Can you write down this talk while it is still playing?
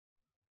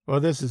Well,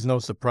 this is no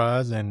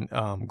surprise, and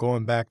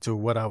going back to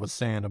what I was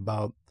saying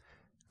about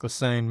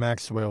Ghislaine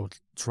Maxwell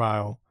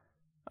trial,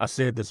 I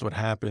said this would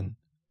happen.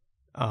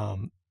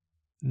 Um,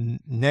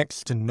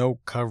 Next to no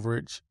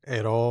coverage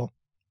at all.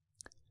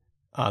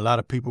 A lot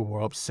of people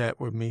were upset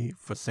with me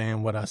for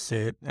saying what I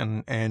said,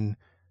 and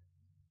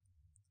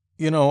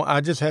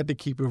I just had to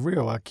keep it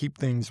real. I keep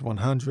things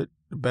 100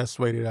 the best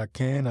way that I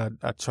can.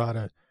 I try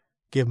to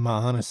give my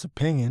honest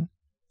opinion,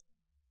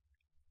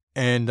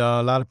 and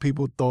a lot of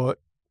people thought,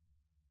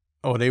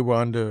 or they were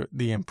under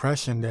the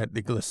impression that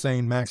the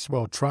Ghislaine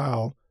Maxwell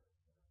trial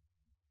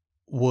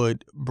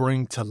would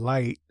bring to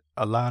light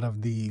a lot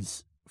of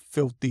these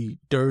filthy,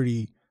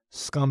 dirty,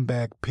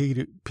 scumbag,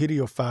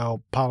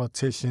 pedophile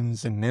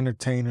politicians and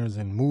entertainers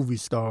and movie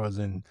stars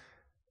and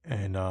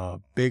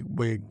big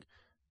wig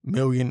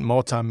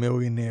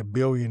multimillionaire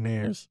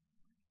billionaires.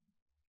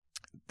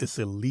 This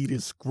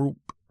elitist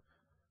group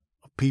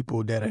of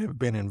people that have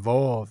been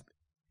involved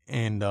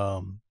in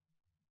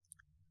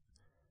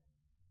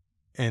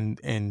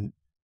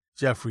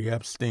Jeffrey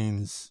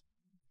Epstein's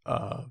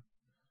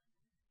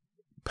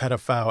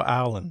pedophile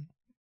island,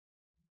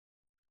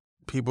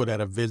 people that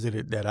have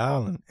visited that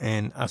island.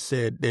 And I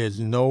said, there's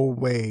no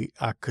way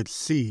I could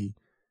see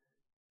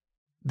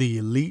the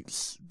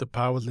elites, the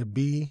powers that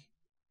be,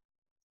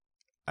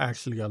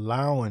 actually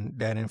allowing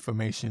that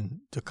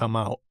information to come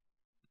out.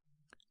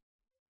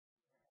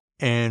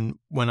 And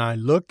when I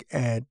look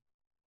at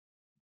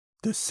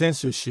the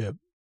censorship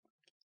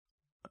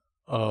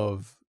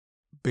of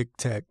big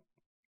tech,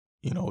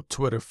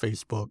 Twitter,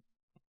 Facebook,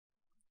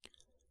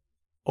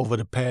 over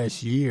the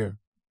past year,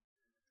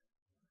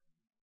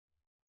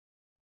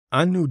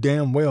 I knew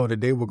damn well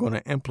that they were going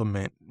to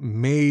implement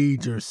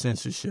major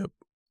censorship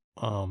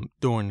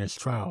during this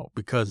trial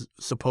because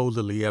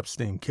supposedly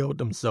Epstein killed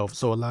himself.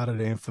 So a lot of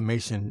the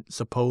information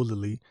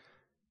supposedly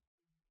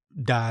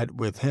died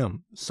with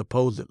him,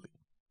 supposedly,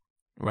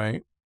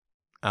 right?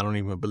 I don't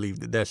even believe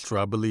that that's true.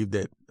 I believe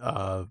that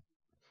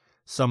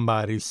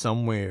somebody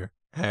somewhere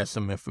has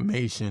some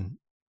information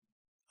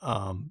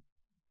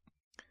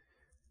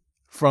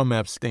from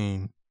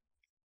Epstein,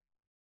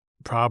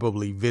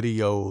 probably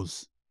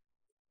videos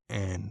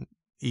and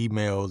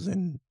emails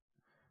and,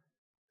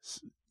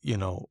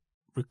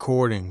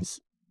 recordings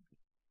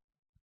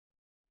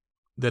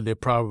that they're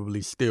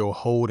probably still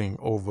holding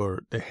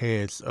over the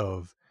heads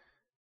of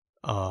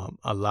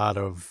a lot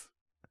of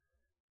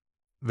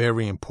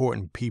very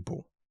important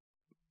people.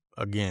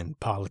 Again,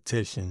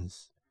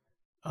 politicians,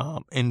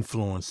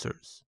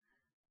 influencers,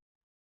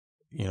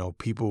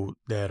 people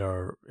that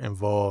are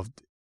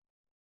involved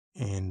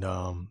in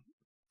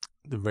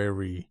the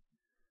very,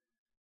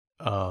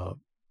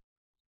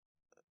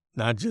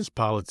 not just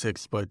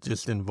politics, but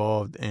just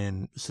involved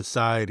in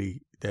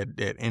society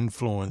that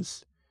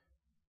influence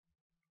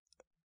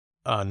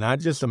not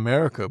just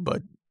America,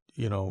 but,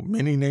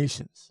 many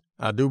nations.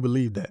 I do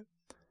believe that.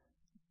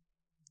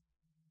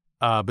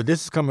 But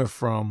this is coming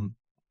from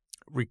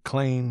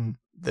Reclaim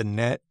the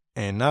Net.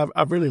 And I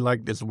really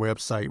like this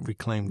website,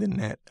 Reclaim the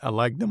Net. I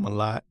like them a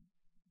lot.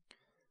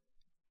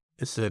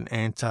 It's an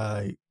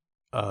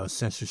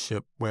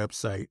anti-censorship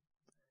website.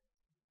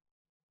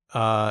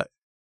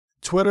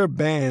 Twitter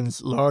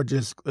bans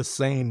largest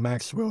Ghislaine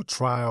Maxwell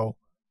trial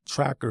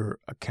tracker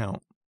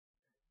account.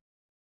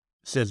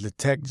 Says the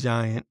tech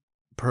giant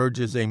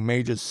purges a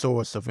major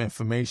source of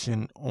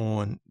information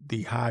on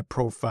the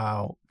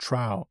high-profile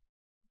trial.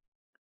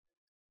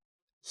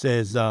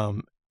 Says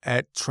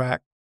at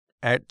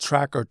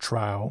Tracker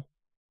Trial,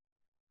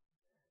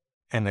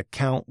 an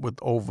account with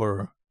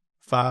over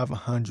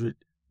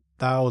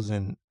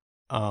 500,000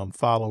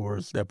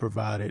 followers that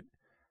provided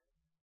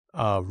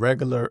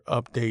regular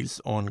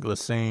updates on the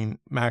Ghislaine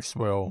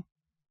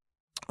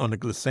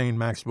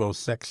Maxwell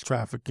sex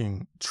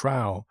trafficking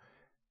trial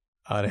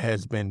that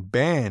has been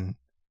banned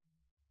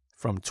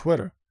from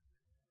Twitter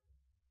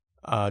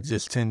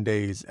just 10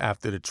 days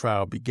after the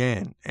trial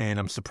began. And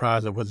I'm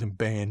surprised it wasn't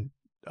banned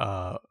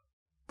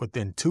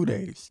within 2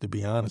 days, to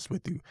be honest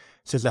with you. It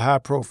says a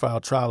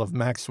high-profile trial of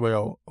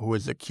Maxwell, who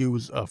is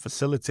accused of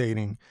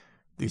facilitating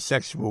the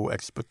sexual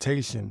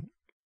exploitation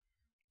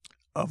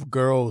of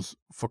girls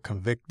for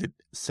convicted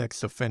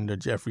sex offender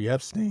Jeffrey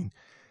Epstein,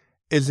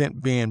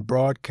 isn't being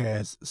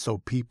broadcast, so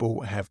people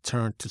have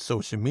turned to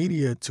social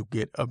media to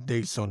get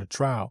updates on the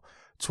trial.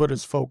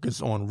 Twitter's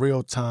focus on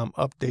real-time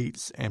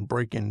updates and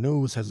breaking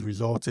news has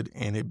resulted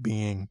in it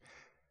being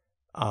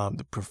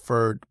the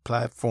preferred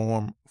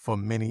platform for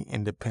many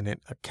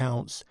independent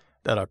accounts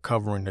that are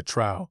covering the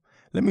trial.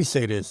 Let me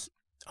say this.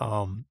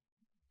 I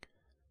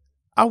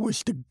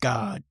wish to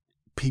God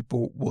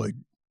people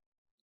would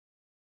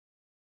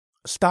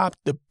stop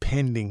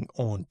depending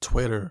on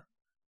Twitter,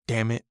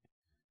 damn it.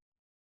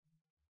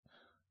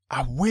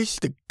 I wish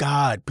to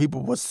God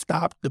people would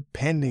stop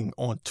depending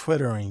on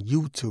Twitter and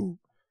YouTube.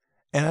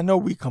 And I know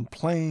we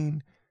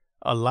complain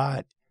a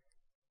lot.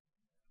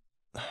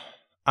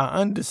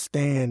 I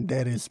understand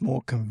that it's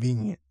more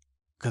convenient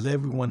because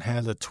everyone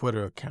has a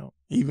Twitter account.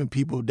 Even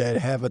people that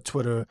have a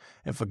Twitter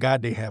and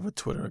forgot they have a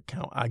Twitter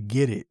account. I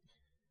get it.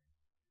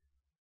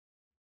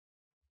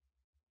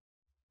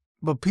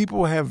 But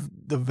people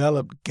have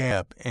developed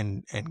Gap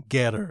and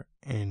Getter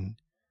and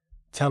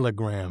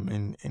Telegram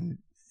and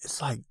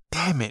it's like,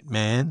 damn it,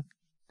 man.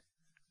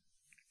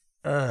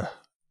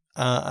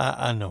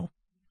 I know.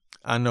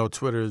 I know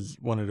Twitter is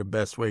one of the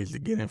best ways to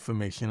get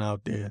information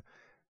out there.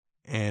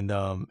 And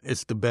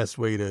it's the best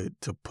way to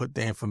put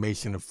the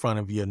information in front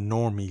of your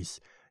normies,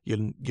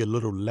 your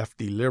little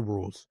lefty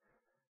liberals.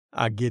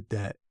 I get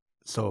that.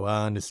 So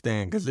I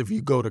understand. Because if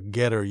you go to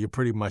Getter, you're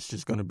pretty much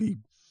just going to be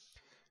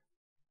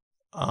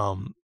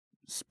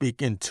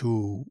speaking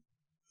to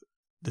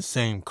the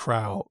same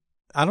crowd.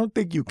 I don't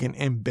think you can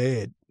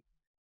embed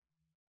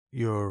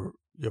your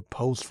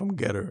post from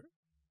Getter,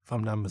 if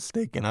I'm not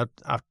mistaken.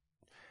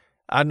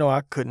 I know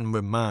I couldn't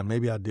with mine.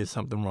 Maybe I did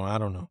something wrong. I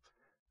don't know.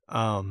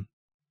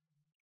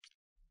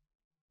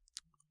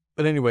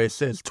 But anyway, it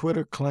says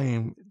Twitter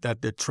claimed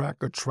that the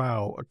Tracker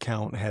Trial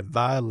account had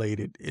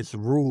violated its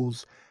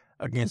rules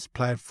against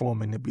platform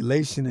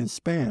manipulation and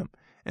spam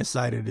and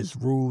cited its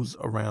rules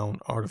around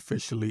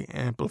artificially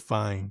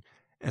amplifying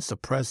and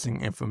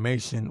suppressing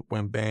information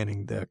when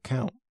banning the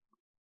account.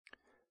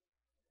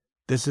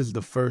 This is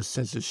the first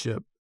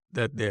censorship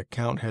that the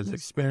account has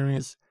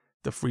experienced,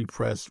 the Free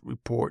Press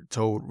report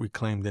told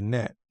Reclaim the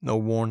Net. No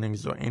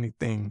warnings or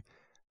anything.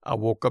 I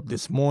woke up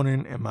this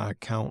morning and my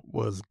account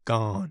was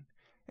gone.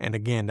 And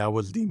again, that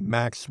was the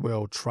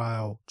Maxwell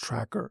Trial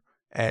Tracker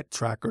at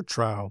Tracker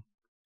Trial.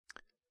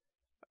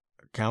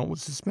 Account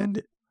was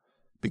suspended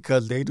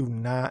because they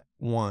don't even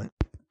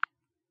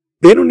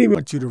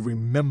want you to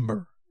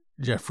remember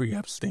Jeffrey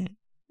Epstein.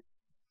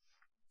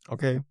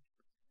 Okay?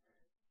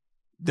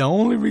 The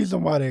only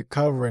reason why they're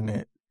covering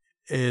it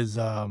is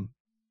and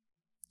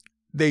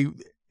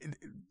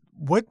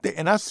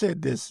I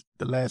said this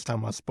the last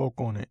time I spoke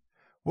on it,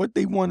 what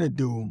they want to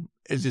do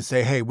is just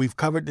say, hey, we've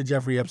covered the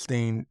Jeffrey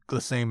Epstein,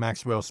 Ghislaine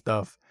Maxwell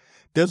stuff.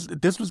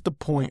 This was the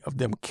point of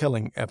them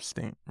killing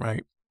Epstein,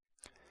 right?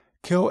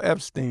 Kill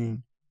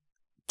Epstein,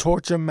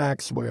 torture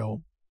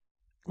Maxwell,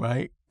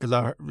 right?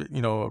 Because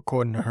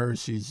according to her,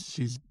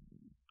 she's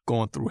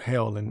going through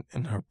hell in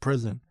her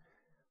prison.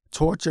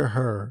 Torture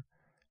her,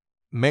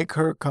 make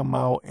her come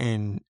out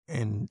and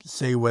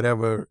say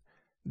whatever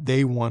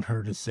they want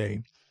her to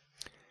say,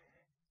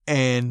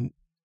 and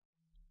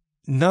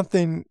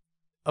nothing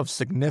of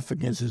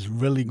significance is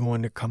really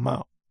going to come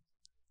out.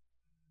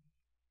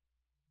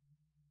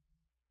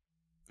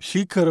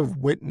 She could have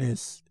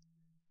witnessed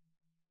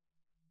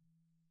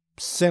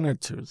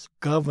senators,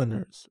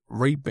 governors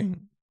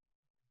raping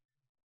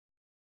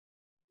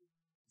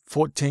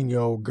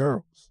 14-year-old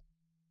girls.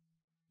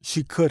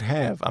 She could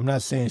have. I'm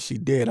not saying she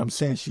did. I'm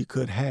saying she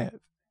could have.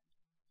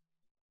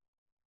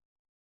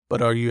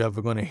 But are you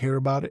ever going to hear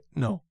about it?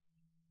 No.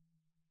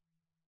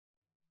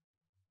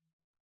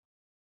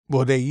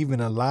 Will they even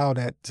allow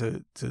that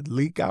to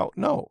leak out?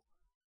 No.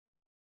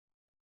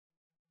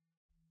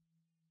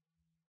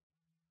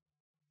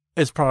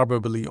 It's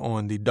probably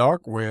on the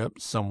dark web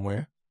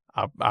somewhere.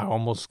 I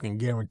almost can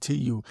guarantee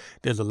you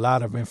there's a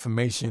lot of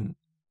information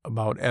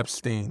about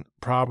Epstein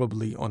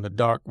probably on the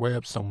dark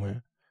web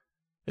somewhere.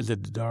 Is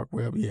it the dark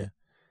web? Yeah.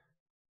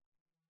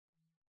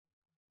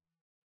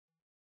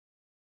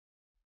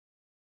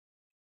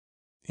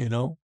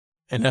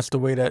 And that's the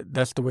way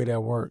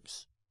that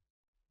works.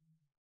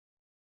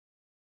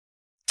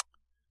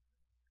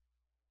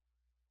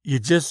 You're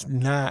just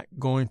not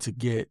going to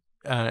get,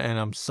 and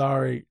I'm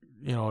sorry,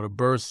 to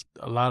burst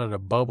a lot of the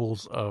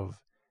bubbles of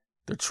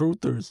the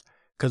truthers,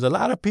 because a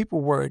lot of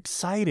people were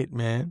excited,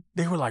 man.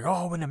 They were like,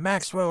 oh, when the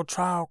Maxwell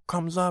trial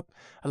comes up,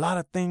 a lot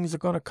of things are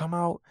going to come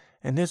out,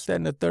 and this, that,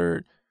 and the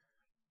third.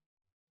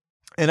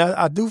 And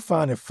I do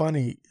find it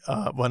funny,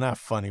 well, not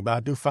funny, but I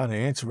do find it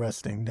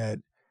interesting that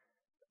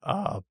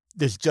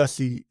this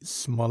Jussie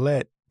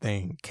Smollett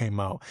thing came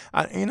out.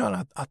 I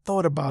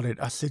thought about it.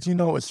 I said,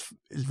 it's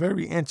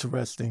very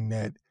interesting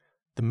that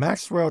the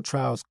Maxwell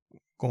trial's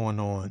going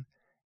on,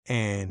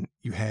 and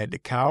you had the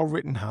Kyle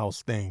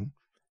Rittenhouse thing,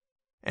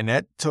 and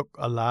that took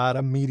a lot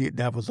of media.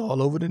 That was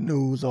all over the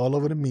news, all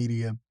over the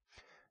media.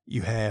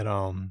 You had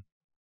Ahmaud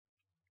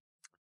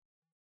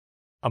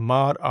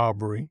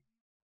Arbery,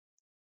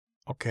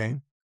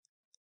 okay,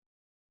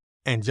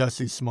 and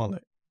Jussie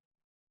Smollett.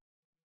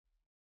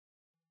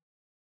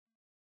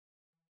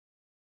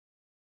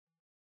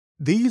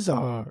 These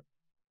are,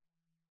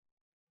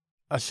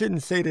 I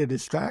shouldn't say they're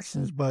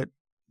distractions, but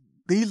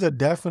these are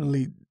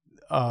definitely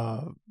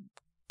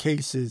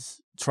cases,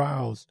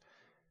 trials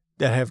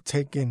that have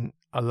taken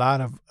a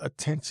lot of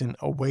attention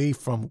away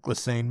from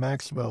Ghislaine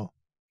Maxwell.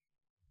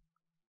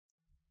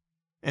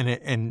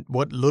 And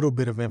what little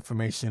bit of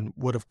information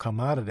would have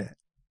come out of that.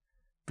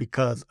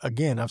 Because,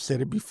 again, I've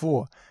said it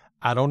before,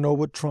 I don't know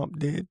what Trump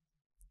did.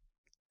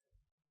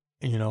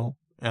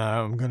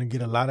 I'm going to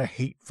get a lot of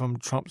hate from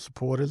Trump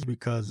supporters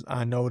because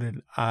I know that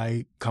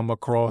I come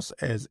across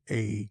as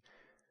a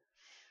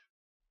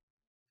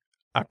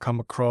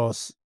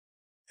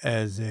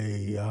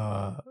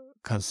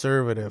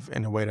conservative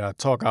in the way that I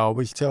talk. I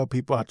always tell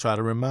people, I try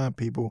to remind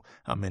people,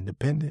 I'm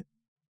independent.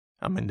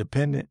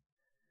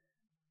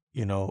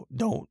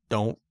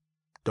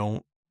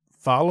 Don't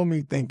follow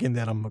me thinking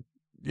that I'm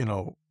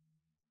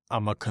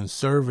a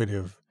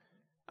conservative.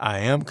 I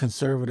am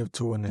conservative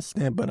to an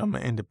extent, but I'm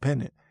an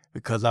independent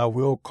because I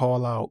will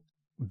call out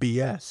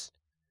BS.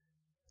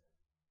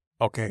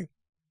 Okay.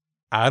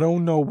 I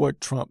don't know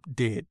what Trump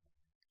did.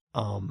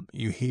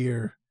 You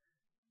hear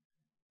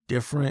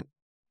different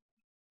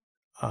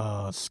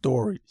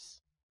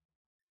stories.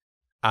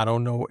 I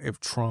don't know if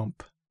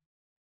Trump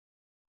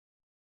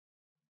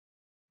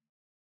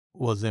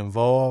was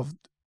involved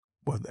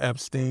with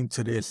Epstein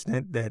to the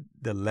extent that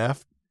the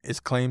left is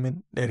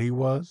claiming that he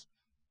was.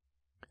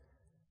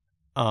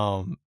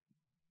 I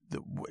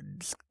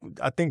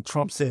think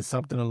Trump said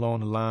something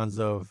along the lines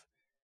of,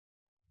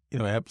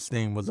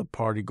 Epstein was a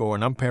party goer,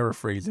 and I'm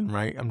paraphrasing,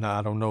 right?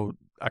 I don't know,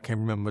 I can't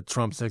remember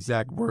Trump's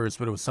exact words,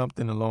 but it was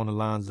something along the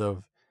lines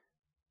of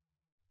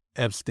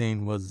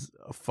Epstein was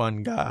a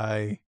fun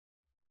guy,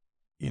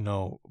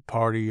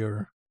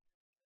 partier,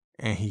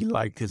 and he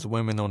liked his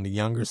women on the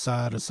younger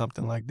side or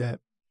something like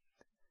that.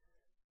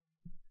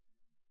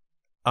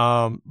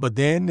 But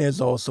then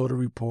there's also the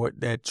report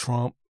that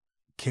Trump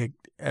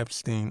kicked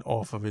Epstein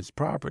off of his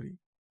property,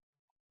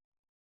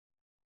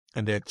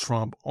 and that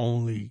Trump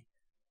only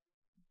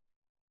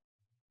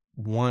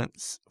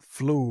once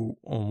flew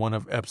on one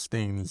of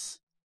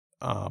Epstein's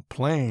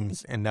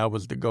planes, and that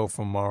was to go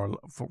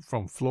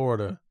from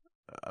Florida.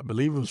 I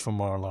believe it was from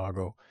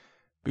Mar-a-Lago,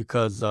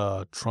 because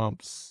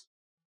Trump's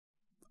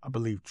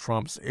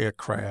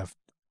aircraft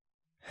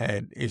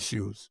had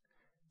issues.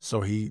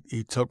 So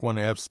he took one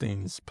of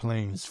Epstein's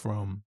planes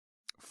from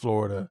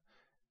Florida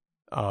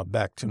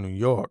back to New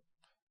York,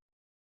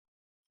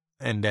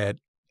 and that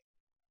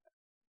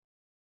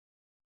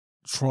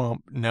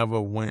Trump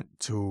never went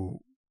to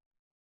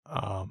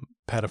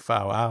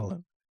Pedophile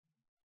Island,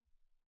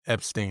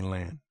 Epstein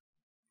land.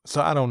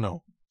 So I don't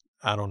know.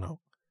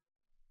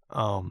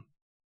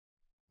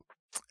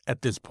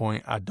 At this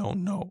point, I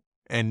don't know.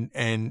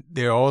 And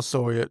there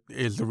also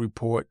is a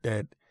report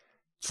that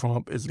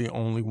Trump is the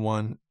only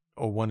one,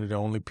 or one of the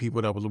only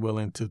people, that was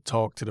willing to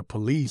talk to the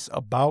police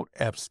about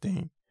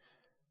Epstein,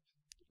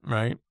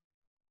 right?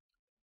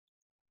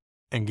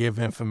 And give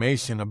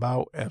information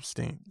about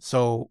Epstein.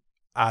 So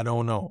I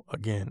don't know.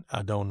 Again,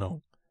 I don't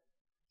know.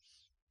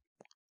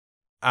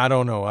 I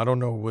don't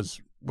know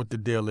what the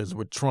deal is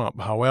with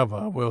Trump. However,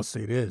 I will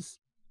say this.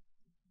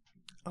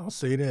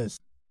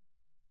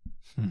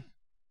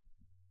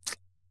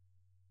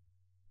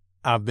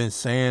 I've been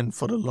saying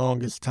for the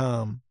longest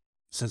time,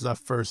 since I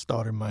first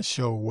started my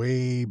show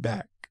way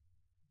back,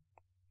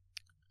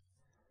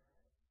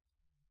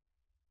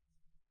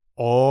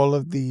 all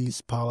of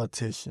these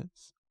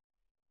politicians,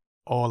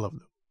 all of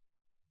them,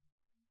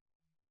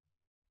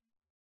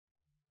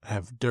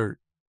 have dirt.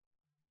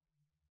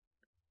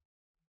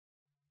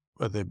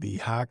 Whether it be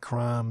high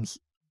crimes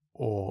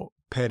or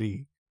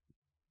petty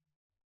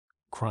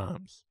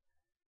crimes,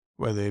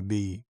 whether it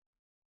be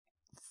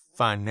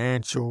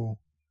financial,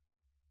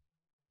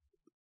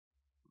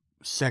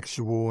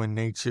 sexual in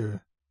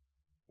nature,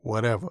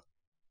 whatever,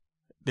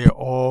 they're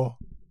all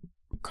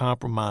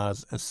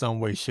compromised in some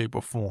way, shape,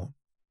 or form.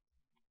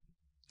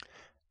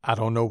 I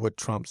don't know what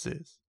Trump's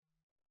is.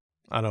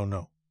 I don't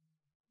know.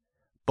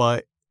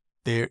 But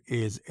there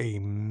is a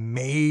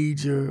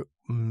major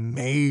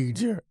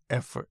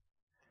effort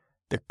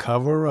to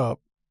cover up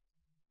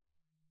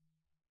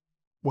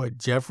what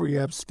Jeffrey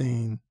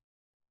Epstein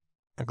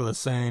and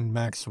Ghislaine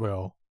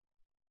Maxwell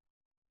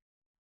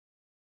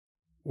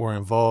were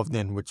involved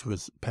in, which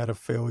was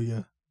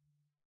pedophilia,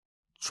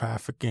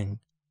 trafficking,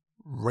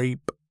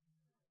 rape,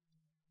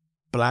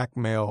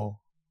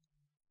 blackmail.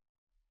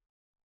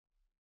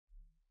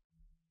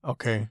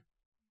 Okay?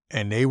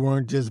 And they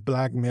weren't just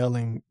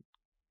blackmailing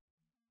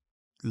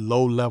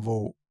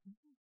low-level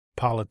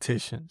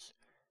politicians,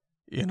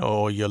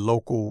 or your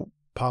local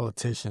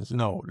politicians.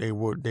 No, they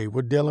were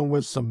dealing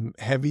with some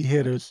heavy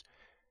hitters.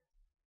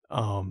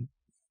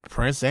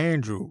 Prince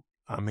Andrew.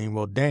 I mean,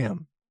 well,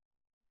 damn.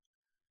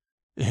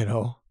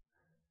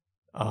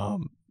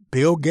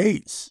 Bill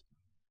Gates.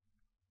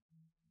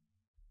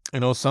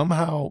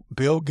 Somehow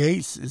Bill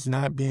Gates is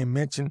not being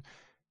mentioned.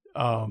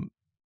 I've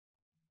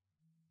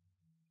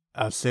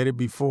said it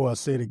before, I'll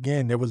say it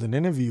again. There was an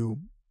interview,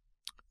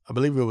 I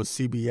believe it was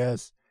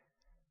CBS,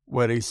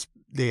 where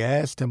they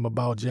asked him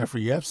about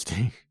Jeffrey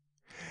Epstein.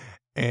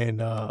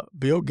 And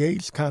Bill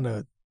Gates kind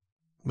of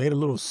made a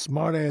little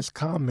smart-ass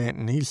comment,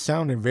 and he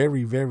sounded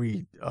very,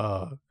 very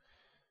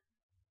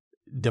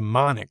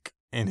demonic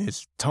in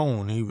his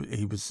tone.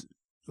 He was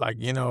like,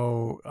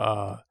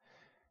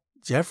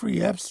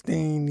 Jeffrey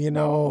Epstein,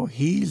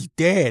 he's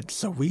dead,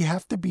 so we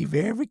have to be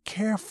very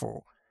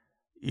careful,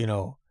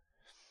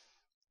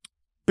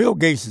 Bill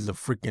Gates is a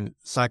freaking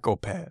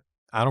psychopath.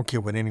 I don't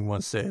care what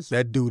anyone says.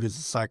 That dude is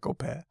a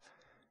psychopath.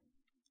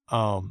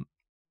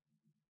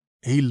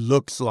 He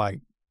looks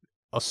like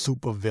a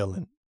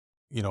supervillain,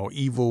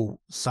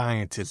 evil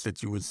scientist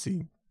that you would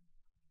see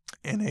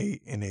in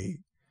a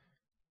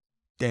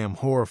damn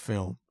horror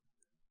film.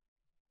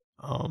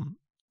 And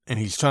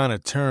he's trying to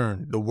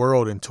turn the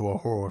world into a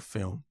horror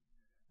film.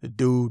 The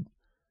dude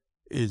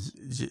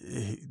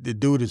the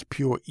dude is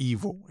pure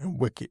evil and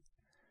wicked.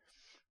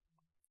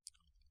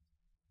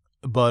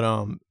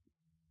 But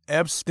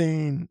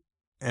Epstein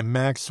and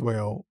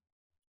Maxwell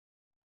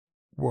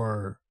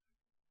were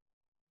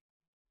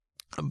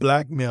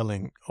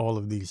blackmailing all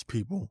of these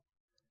people.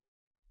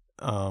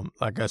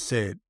 Like I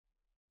said,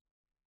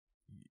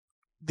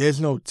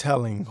 there's no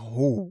telling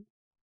who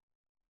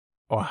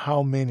or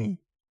how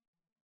many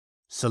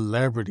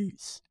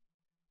celebrities,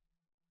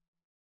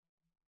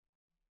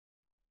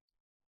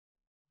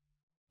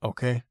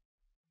 okay,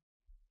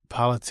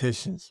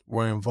 politicians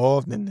were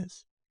involved in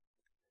this.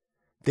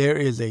 There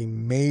is a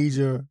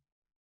major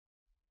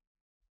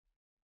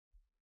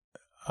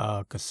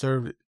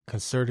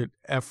concerted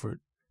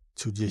effort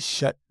to just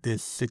shut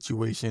this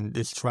situation,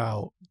 this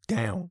trial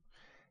down.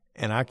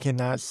 And I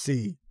cannot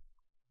see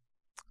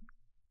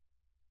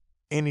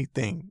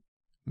anything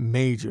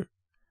major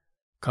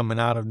coming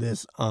out of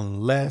this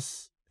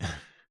unless,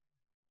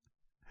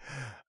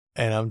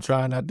 and I'm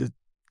trying not to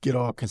get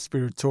all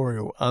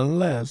conspiratorial,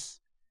 unless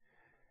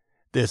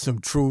there's some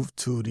truth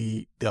to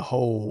the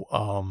whole,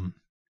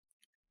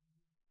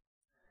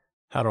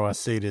 how do I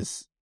say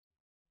this?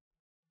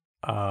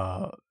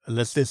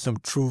 Unless there's some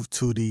truth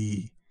to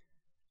the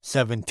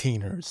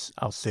 17ers,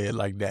 I'll say it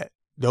like that.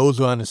 Those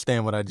who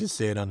understand what I just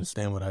said,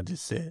 understand what I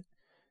just said.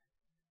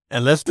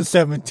 Unless the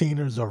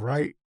 17ers are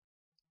right,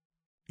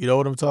 you know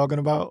what I'm talking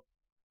about?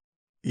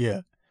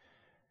 Yeah.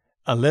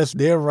 Unless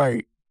they're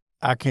right,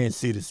 I can't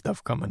see this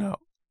stuff coming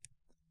out.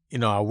 You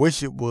know, I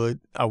wish it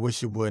would.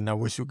 And I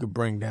wish we could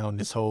bring down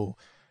this whole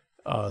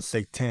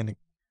satanic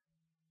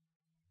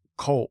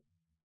cult,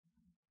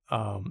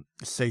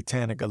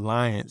 satanic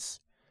alliance.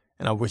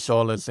 And I wish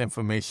all this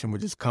information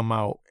would just come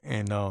out.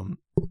 And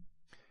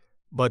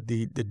but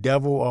the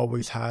devil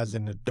always hides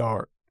in the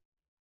dark.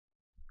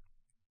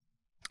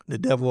 The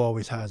devil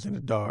always hides in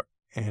the dark.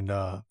 And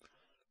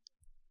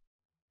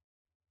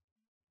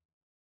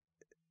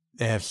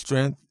they have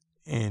strength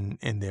in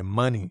their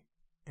money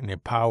and their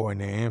power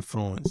and their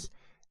influence.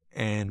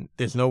 And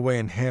there's no way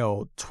in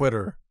hell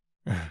Twitter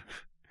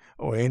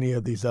or any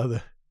of these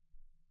other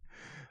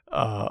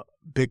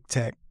big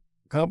tech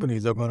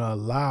companies are going to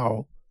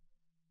allow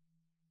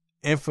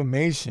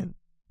information,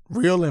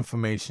 real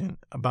information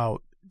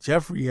about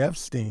Jeffrey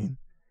Epstein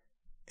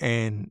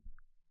and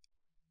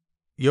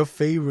your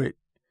favorite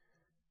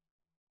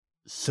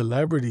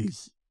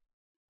celebrities,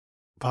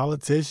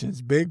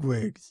 politicians,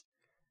 bigwigs.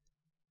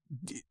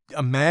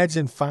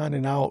 Imagine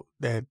finding out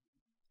that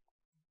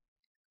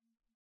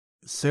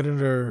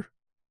Senator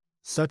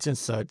such and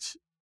such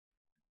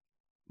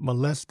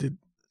molested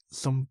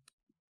some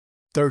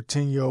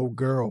 13-year-old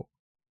girl.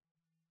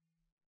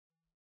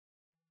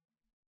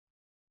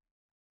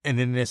 And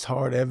then there's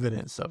hard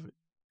evidence of it.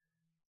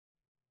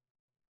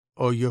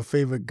 Or your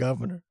favorite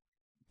governor,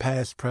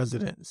 past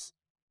presidents,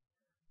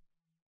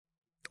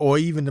 or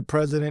even the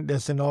president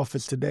that's in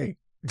office today.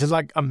 Just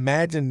like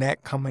imagine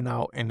that coming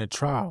out in the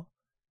trial.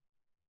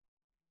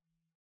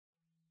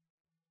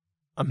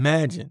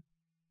 Imagine.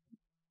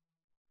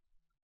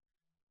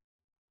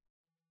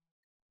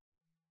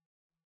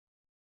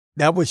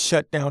 That would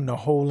shut down the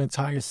whole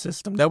entire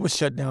system. That would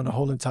shut down the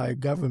whole entire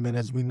government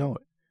as we know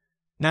it.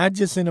 Not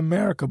just in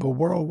America, but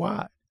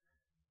worldwide.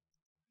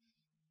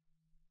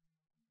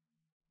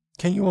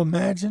 Can you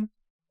imagine?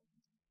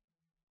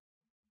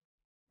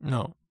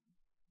 No.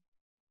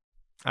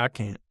 I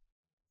can't.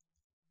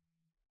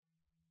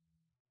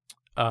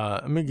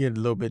 Let me get a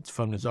little bit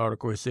from this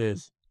article. It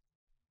says,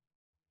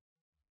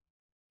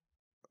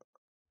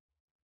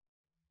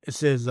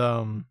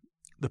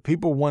 the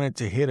people wanted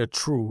to hear the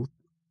truth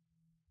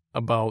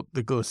about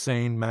the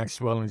Ghislaine,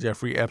 Maxwell, and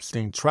Jeffrey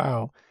Epstein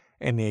trial,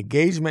 and the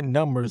engagement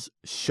numbers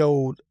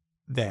showed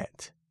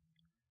that.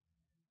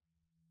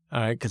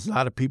 All right, because a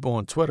lot of people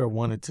on Twitter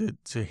wanted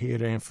to hear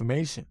the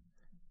information.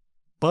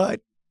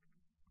 But,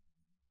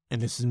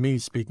 and this is me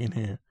speaking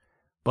here,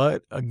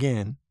 but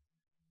again,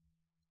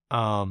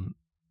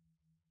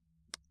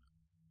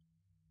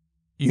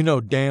 you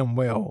know damn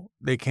well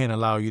they can't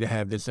allow you to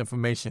have this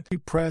information. The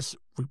press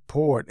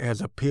report has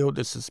appealed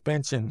the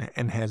suspension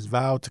and has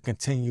vowed to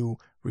continue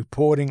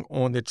reporting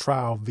on the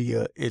trial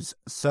via its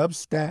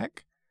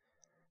Substack.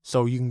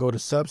 So you can go to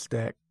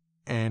Substack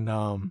and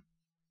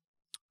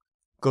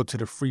go to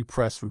the Free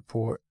Press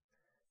Report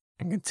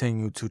and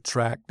continue to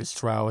track this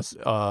trial. It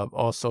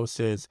also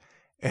says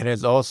it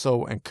has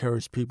also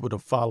encouraged people to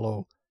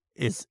follow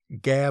its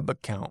Gab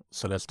account,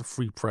 so that's the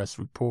Free Press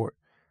Report,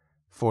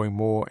 for a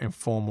more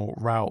informal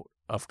route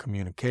of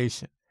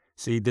communication.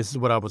 See, this is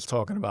what I was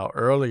talking about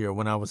earlier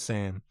when I was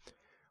saying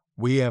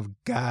we have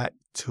got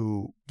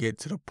to get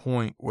to the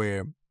point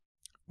where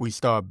we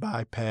start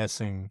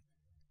bypassing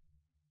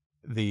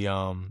the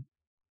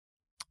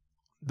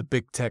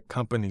big tech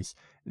companies.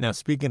 Now,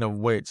 speaking of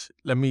which,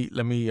 let me get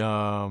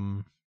a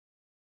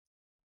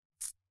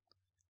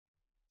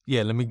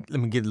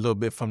little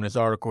bit from this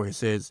article. It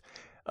says,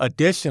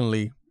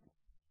 additionally,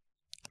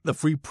 the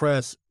Free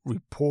Press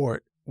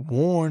Report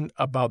warned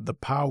about the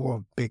power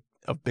of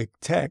big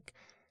tech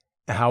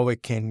and how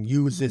it can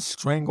use its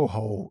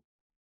stranglehold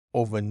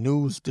over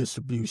news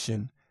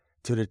distribution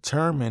to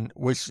determine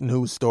which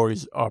news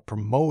stories are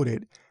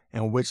promoted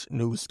and which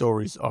news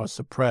stories are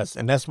suppressed.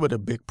 And that's where the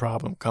big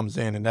problem comes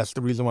in. And that's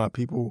the reason why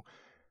people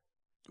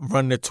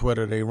run to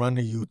Twitter, they run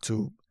to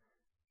YouTube,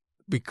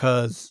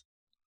 because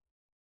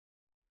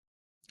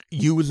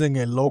using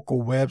a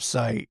local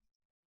website,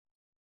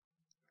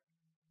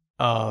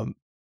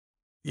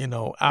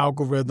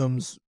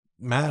 algorithms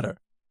matter,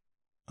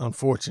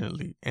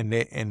 unfortunately. And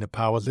the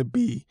powers that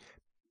be,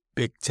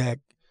 big tech,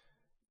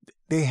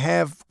 they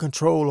have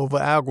control over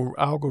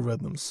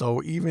algorithms.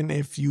 So even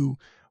if you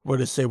were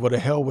to say, well, the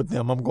hell with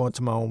them, I'm going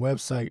to my own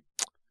website,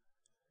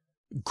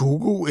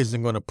 Google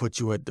isn't going to put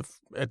you at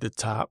the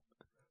top.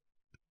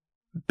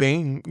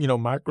 Bing,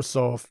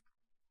 Microsoft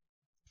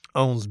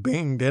owns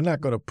Bing. They're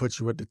not going to put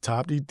you at the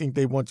top. Do you think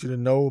they want you to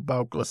know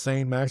about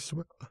Ghislaine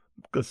Maxwell's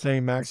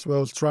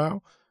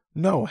trial?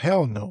 No,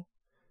 hell no.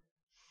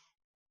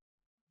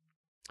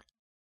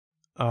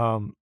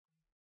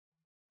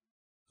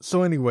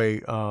 So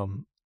anyway,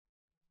 and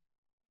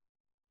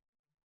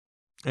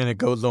it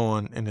goes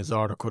on in this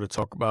article to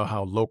talk about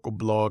how local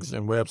blogs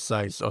and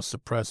websites are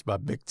suppressed by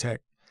big tech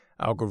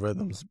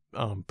algorithms,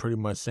 pretty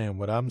much saying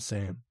what I'm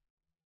saying.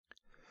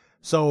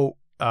 So,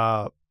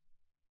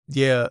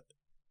 yeah,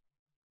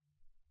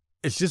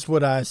 it's just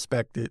what I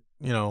expected.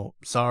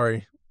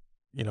 Sorry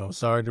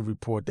to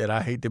report that.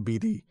 I hate to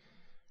be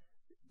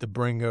the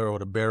bringer or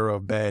the bearer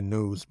of bad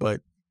news,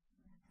 but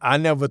I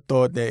never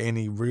thought that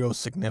any real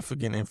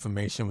significant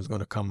information was going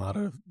to come out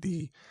of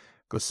the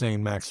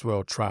Ghislaine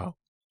Maxwell trial.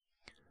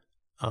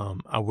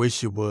 I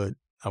wish it would.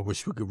 I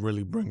wish we could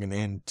really bring an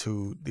end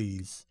to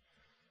these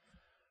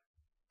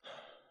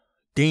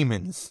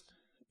demons,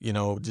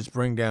 just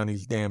bring down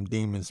these damn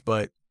demons.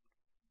 But,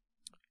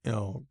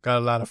 got a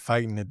lot of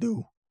fighting to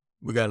do.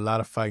 We got a lot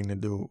of fighting to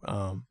do.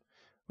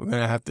 We're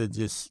going to have to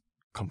just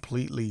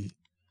completely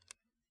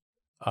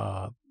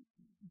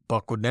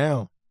buckle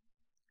down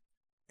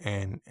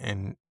and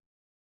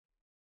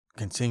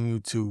continue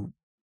to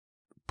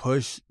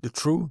push the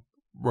truth,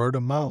 word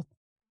of mouth,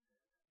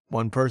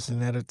 one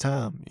person at a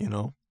time,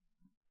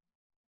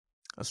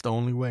 That's the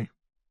only way.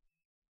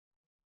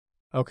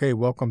 Okay,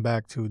 welcome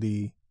back to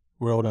the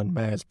World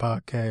Unmasked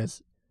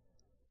podcast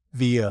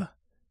via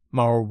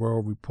Moral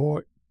World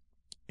Report,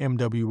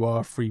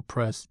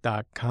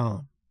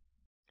 MWRFreePress.com.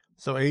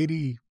 So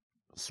 80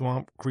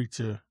 swamp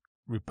creature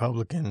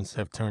Republicans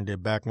have turned their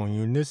back on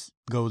you, and this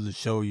goes to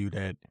show you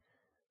that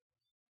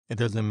it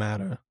doesn't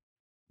matter,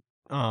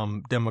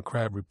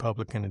 Democrat,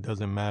 Republican, it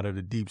doesn't matter.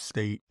 The deep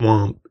state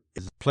swamp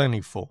is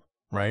plentiful,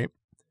 right?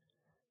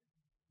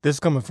 This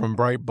coming from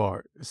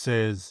Breitbart. It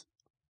says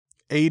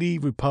 80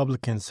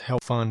 Republicans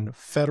help fund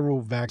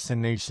federal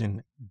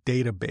vaccination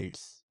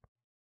database.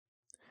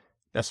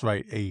 That's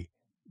right, a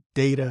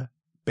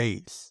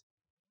database,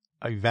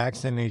 a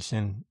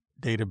vaccination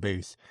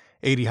database.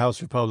 80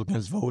 House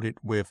Republicans voted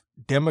with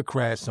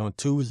Democrats on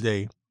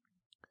Tuesday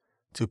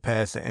to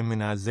pass the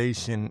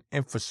Immunization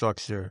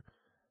Infrastructure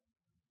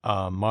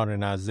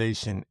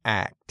Modernization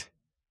Act,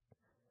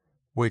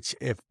 which,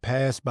 if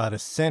passed by the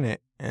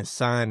Senate and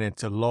signed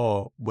into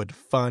law, would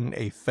fund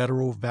a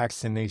federal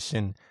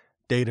vaccination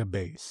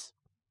database.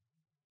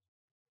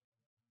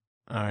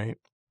 All right.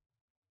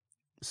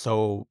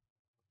 So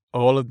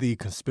all of the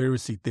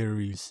conspiracy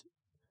theories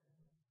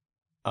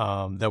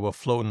that were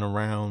floating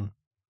around,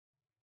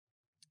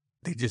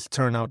 they just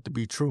turn out to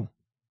be true.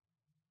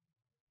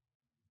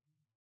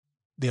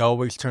 They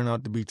always turn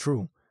out to be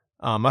true.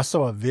 I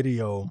saw a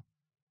video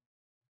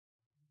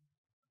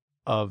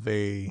of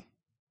a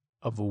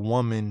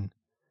woman.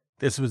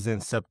 This was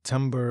in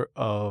September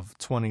of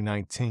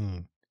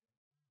 2019.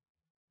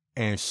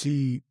 And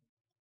she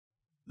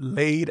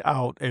laid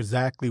out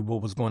exactly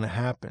what was going to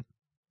happen.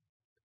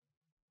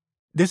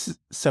 This is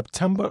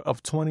September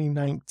of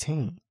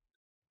 2019,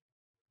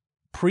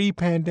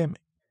 pre-pandemic.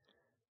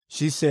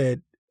 She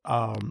said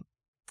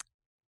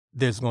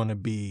there's going to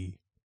be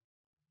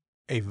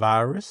a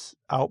virus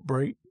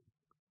outbreak.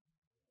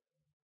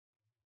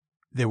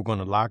 They were going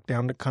to lock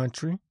down the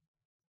country,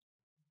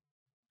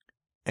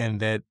 and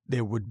that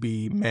there would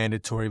be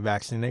mandatory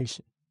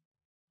vaccination.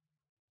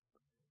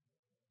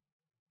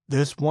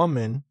 This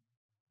woman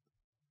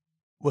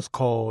was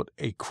called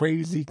a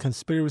crazy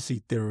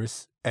conspiracy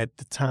theorist at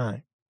the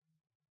time.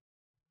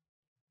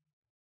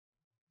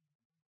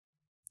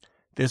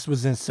 This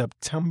was in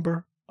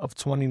September of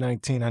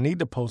 2019. I need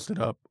to post it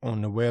up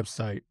on the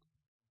website.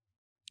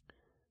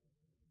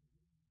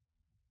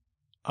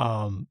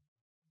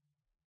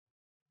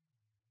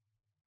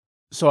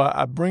 So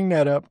I bring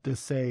that up to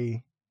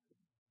say,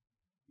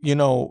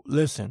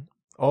 listen,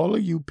 all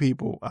of you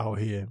people out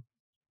here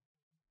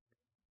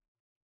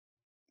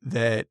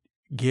that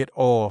get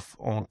off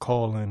on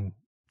calling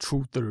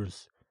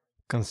truthers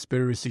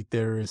conspiracy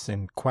theorists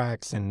and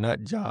quacks and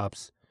nut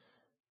jobs,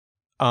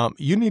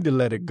 you need to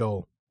let it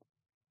go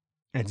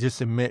and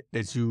just admit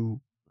that you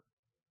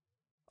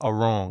are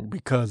wrong,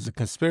 because the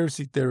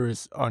conspiracy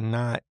theorists are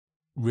not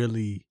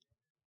really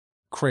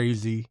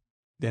crazy.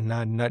 They're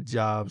not nut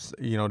jobs.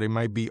 You know, they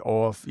might be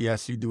off.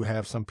 Yes, you do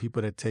have some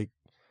people that take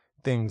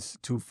things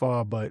too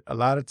far, but a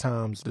lot of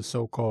times the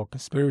so-called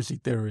conspiracy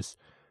theorists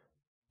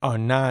are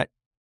not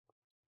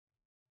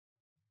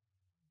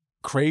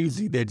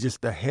crazy. They're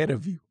just ahead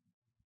of you.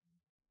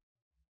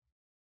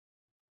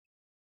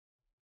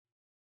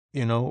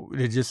 You know,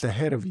 they're just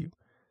ahead of you.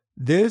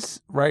 This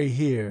right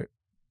here,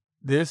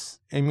 this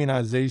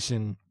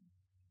immunization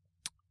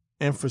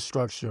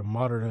infrastructure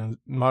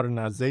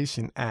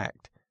modernization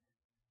act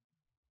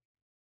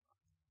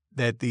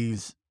that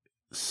these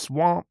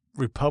swamp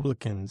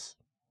Republicans,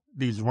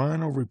 these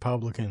rhino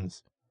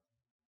Republicans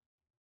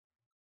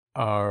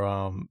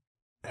are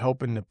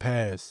helping to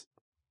pass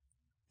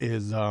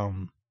is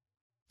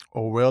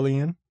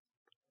Orwellian,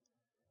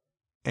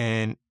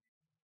 and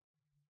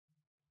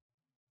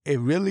it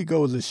really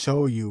goes to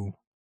show you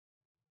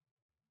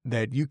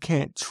that you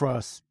can't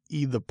trust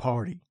either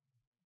party.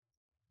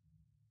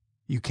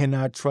 You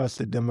cannot trust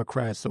the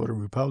Democrats or the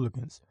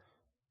Republicans.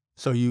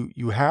 So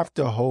you have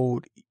to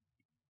hold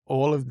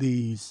all of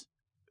these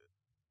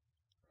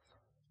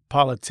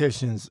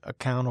politicians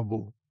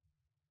accountable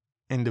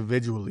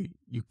individually.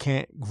 You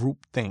can't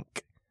group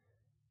think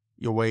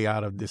your way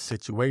out of this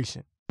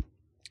situation.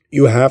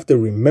 You have to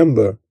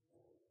remember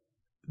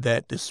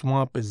that the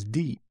swamp is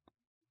deep.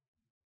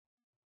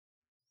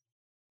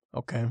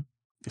 Okay?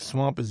 The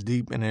swamp is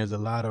deep, and there's a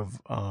lot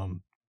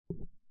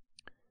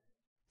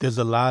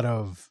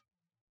of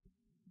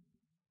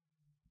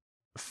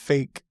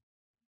fake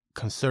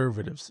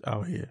conservatives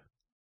out here.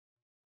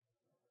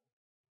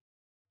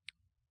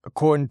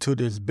 According to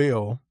this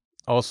bill,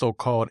 also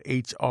called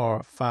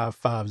H.R.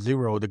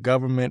 550, the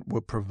government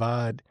would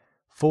provide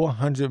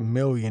 $400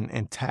 million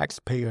in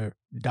taxpayer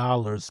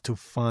dollars to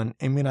fund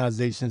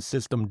immunization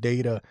system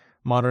data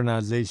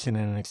modernization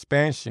and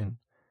expansion,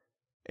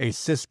 a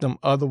system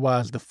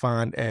otherwise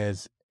defined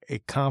as a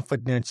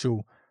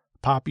confidential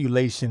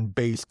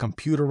population-based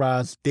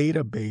computerized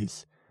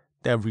database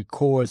that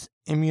records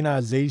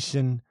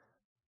immunization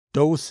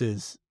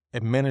doses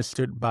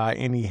administered by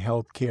any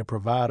healthcare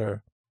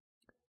provider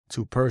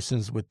to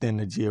persons within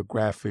the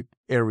geographic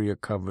area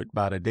covered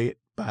by that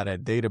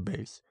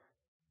database.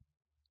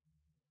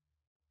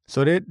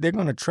 So they're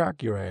going to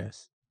track your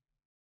ass.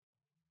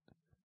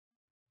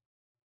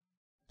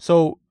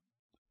 So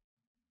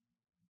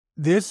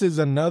this is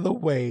another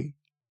way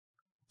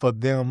for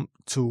them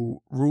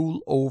to rule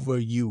over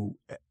you,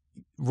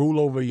 rule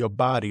over your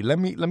body. Let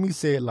me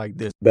say it like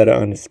this. Better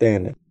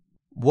understand it.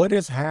 What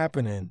is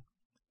happening?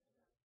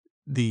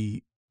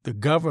 The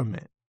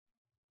government,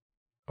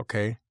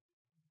 okay,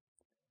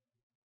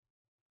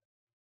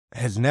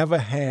 has never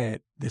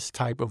had this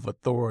type of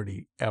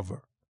authority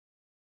ever.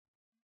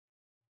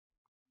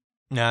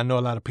 Now, I know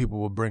a lot of people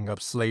will bring up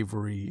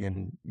slavery,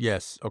 and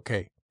yes,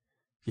 okay.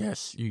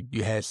 Yes,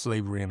 you had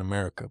slavery in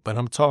America, but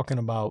I'm talking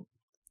about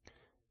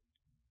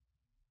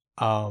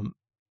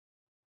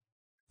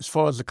as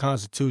far as the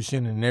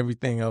Constitution and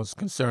everything else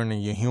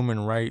concerning your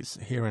human rights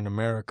here in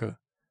America,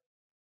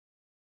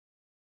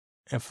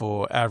 and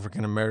for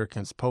African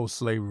Americans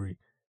post-slavery,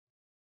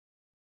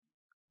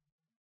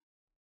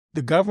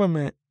 the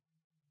government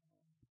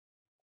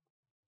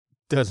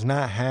does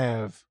not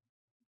have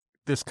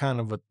this kind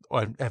of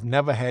or have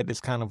never had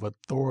this kind of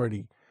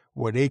authority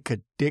where they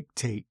could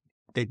dictate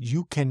that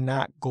you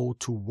cannot go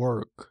to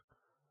work,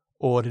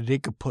 or that they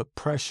could put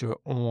pressure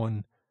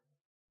on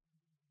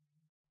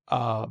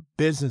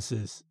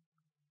businesses,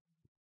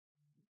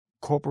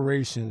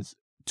 corporations,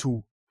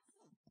 to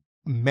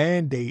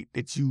mandate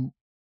that you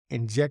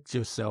inject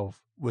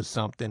yourself with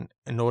something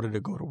in order to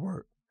go to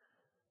work.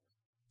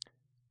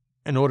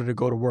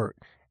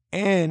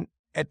 And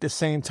at the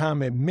same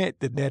time admit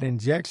that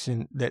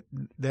injection, that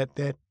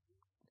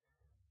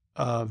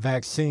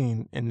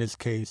vaccine in this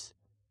case,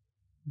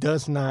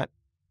 does not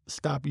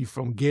stop you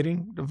from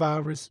getting the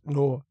virus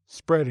nor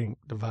spreading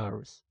the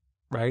virus,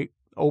 right?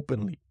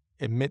 Openly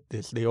admit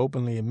this. They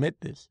openly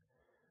admit this.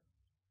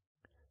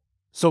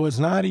 So it's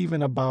not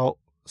even about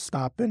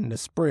stopping the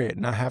spread,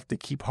 and I have to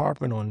keep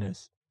harping on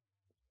this.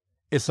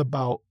 It's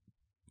about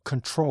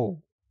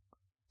control.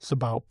 It's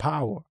about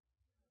power.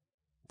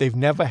 They've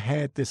never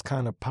had this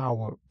kind of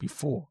power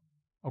before,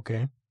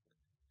 okay?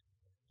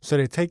 So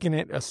they're taking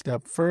it a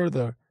step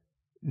further.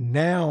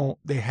 Now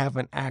they have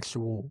an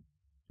actual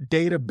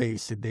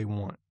database that they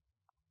want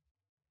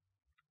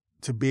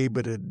to be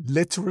able to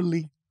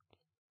literally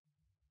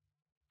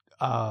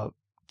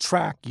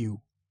track you,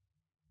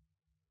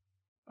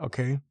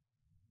 okay?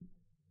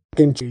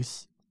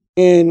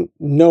 And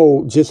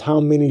know just how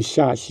many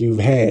shots you've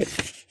had,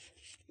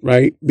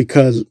 right?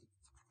 Because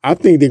I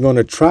think they're going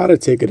to try to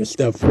take it a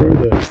step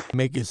further,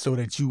 make it so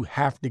that you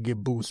have to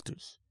get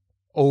boosters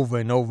over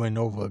and over and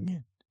over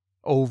again,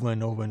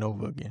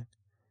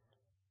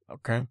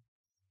 okay?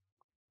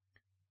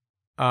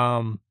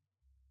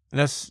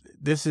 This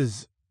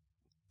is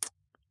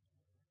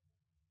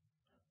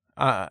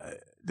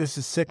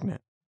sickening.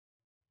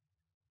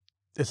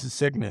 This is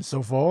sickening.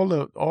 So for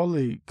all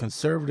the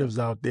conservatives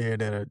out there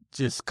that are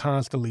just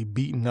constantly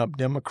beating up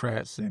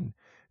Democrats and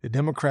The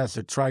Democrats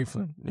are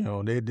trifling.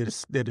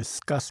 They're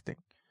disgusting.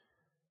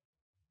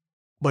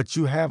 But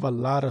you have a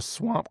lot of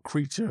swamp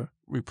creature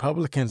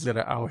Republicans that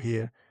are out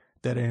here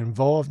that are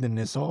involved in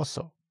this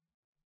also.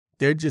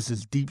 They're just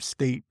as deep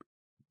state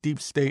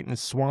and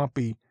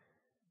swampy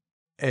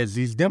as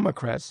these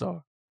Democrats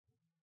are.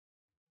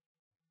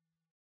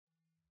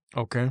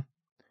 Okay.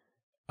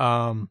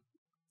 It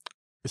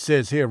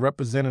says here,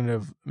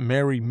 Representative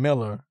Mary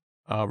Miller,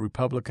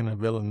 Republican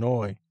of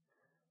Illinois,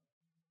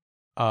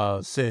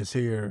 says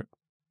here,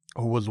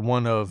 who was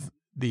one of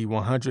the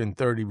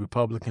 130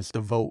 Republicans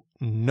to vote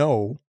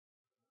no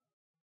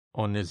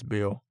on this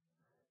bill.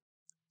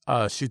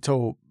 She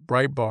told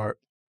Breitbart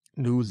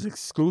News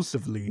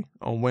exclusively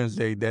on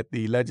Wednesday that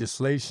the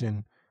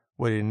legislation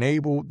would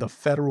enable the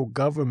federal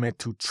government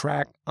to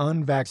track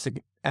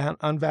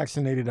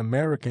unvaccinated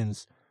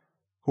Americans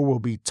who will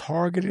be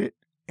targeted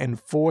and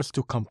forced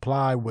to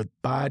comply with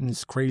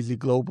Biden's crazy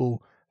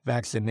global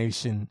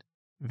vaccination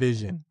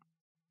vision.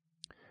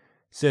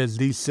 Says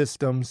these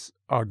systems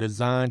are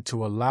designed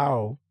to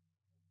allow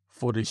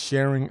for the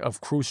sharing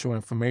of crucial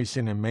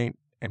information and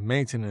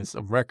maintenance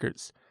of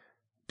records.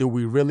 Do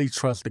we really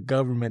trust the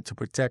government to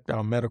protect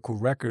our medical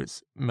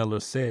records? Miller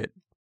said.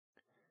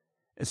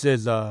 It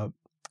says the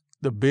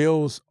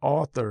bill's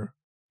author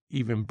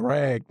even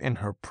bragged in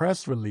her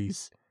press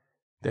release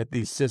that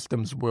these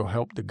systems will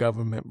help the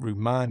government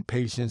remind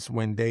patients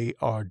when they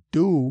are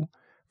due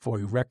for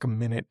a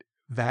recommended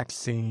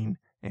vaccine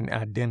and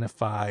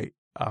identify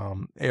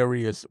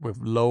areas with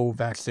low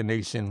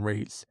vaccination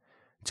rates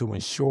to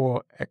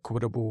ensure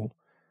equitable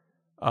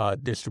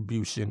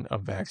distribution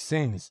of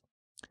vaccines.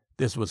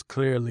 This was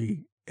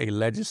clearly a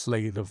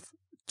legislative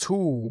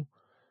tool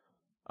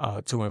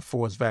to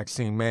enforce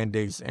vaccine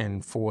mandates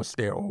and force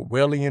their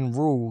Orwellian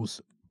rules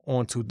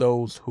onto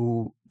those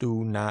who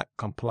do not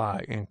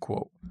comply, end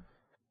quote.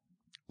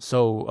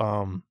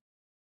 So,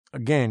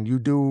 again, you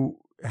do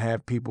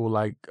have people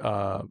like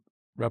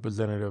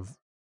Representative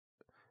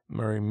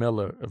Mary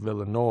Miller of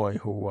Illinois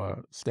who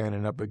are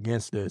standing up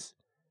against this.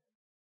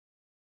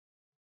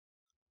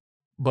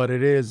 But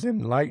it is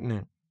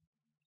enlightening.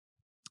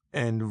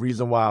 And the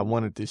reason why I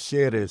wanted to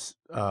share this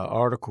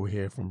article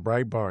here from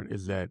Breitbart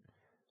is that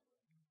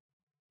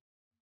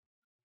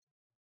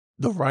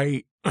the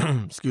right,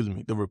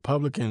 the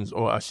Republicans,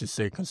 or I should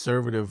say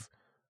conservative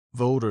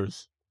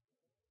voters,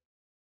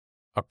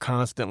 are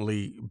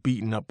constantly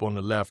beating up on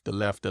the left.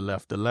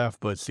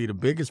 But see, the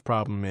biggest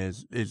problem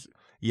is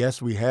yes,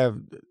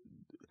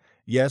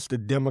 the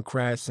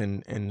Democrats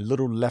and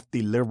little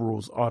lefty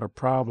liberals are the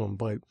problem,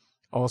 but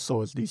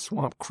also it's these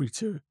swamp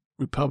creature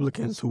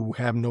Republicans who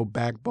have no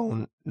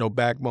backbone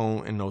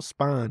and no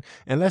spine.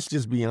 And let's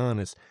just be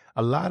honest,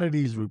 a lot of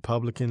these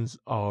Republicans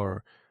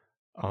are,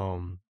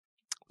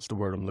 what's the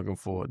word I'm looking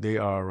for? They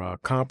are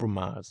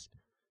compromised.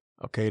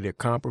 Okay, they're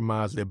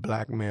compromised, they're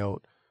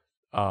blackmailed.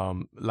 A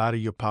lot of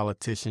your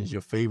politicians,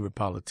 your favorite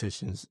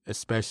politicians,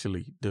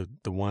 especially the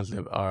ones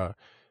that are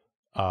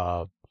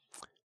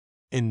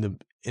in the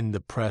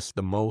press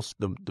the most,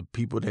 the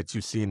people that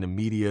you see in the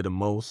media the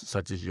most,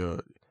 such as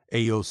your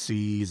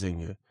AOCs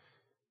and your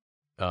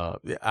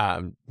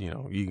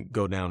you can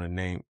go down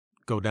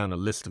a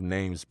list of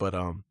names, but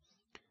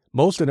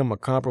most of them are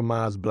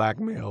compromised,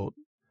 blackmailed.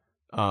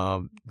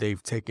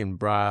 They've taken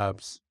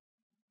bribes,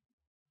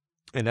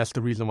 and that's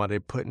the reason why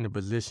they're put in the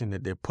position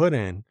that they're put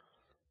in,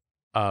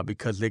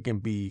 because they can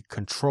be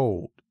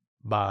controlled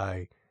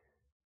by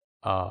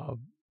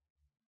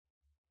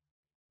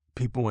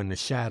people in the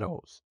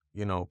shadows.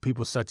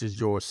 People such as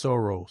George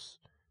Soros.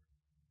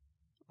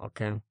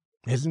 Okay.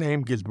 His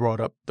name gets brought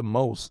up the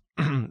most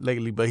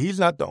lately, but he's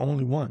not the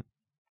only one.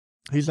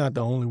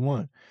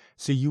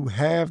 See, you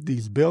have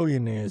these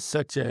billionaires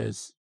such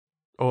as,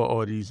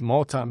 or these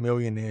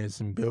multimillionaires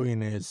and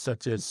billionaires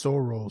such as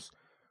Soros,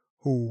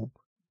 who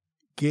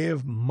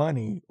give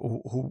money,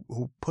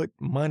 who put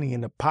money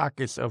in the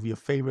pockets of your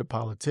favorite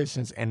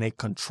politicians, and they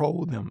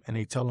control them and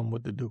they tell them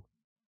what to do.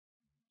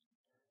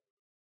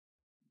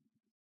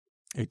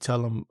 They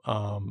tell them,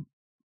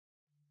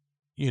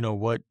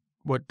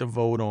 what to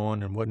vote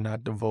on and what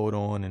not to vote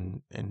on,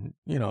 and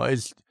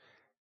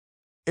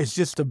it's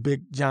just a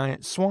big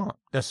giant swamp.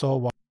 That's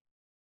all.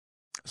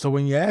 So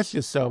when you ask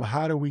yourself,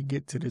 how do we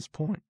get to this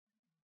point?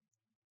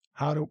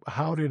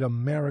 How did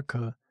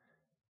America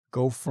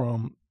go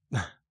from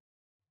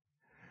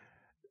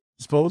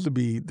supposed to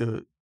be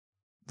the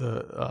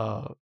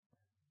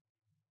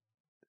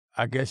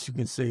I guess you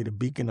can say the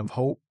beacon of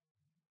hope,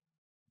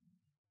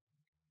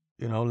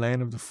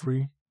 land of the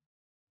free?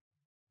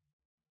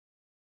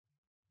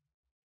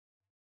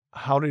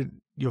 How did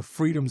your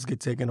freedoms get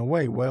taken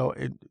away? Well,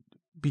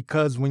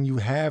 because when you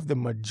have the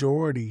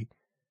majority,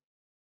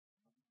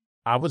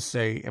 I would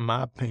say, in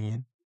my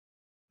opinion,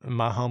 in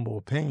my humble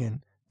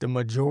opinion, the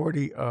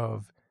majority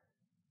of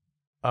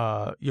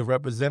your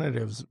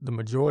representatives, the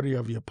majority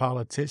of your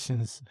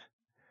politicians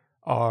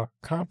are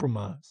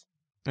compromised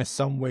in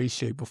some way,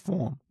 shape, or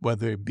form,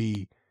 whether it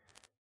be,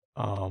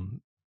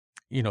 some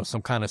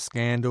kind of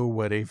scandal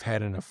where they've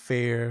had an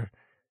affair,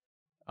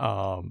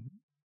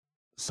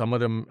 Some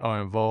of them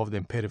are involved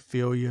in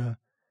pedophilia.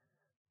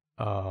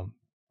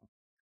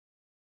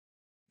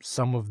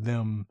 Some of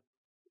them,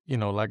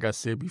 like I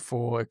said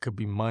before, it could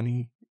be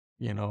money,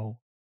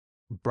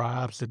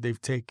 bribes that they've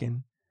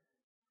taken.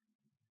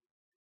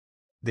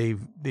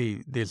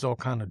 There's all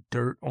kind of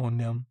dirt on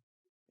them.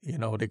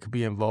 They could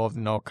be involved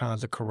in all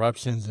kinds of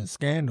corruptions and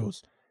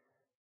scandals.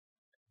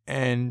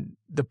 And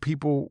the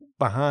people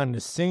behind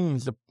the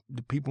scenes, the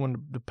people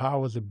in the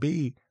powers that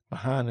be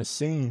behind the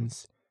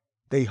scenes,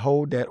 they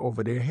hold that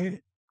over their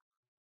head.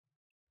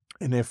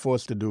 And they're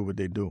forced to do what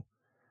they do,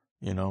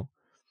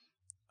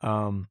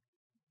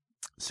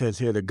 Says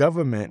here, the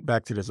government,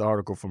 back to this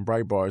article from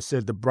Breitbart, it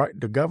says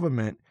the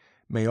government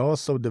may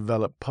also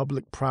develop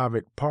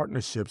public-private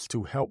partnerships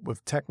to help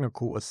with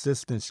technical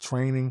assistance,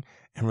 training,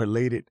 and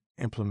related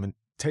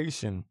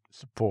implementation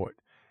support.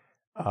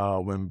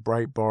 When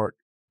Breitbart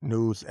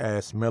News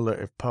asked Miller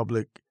if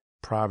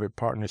public-private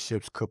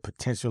partnerships could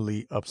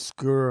potentially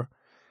obscure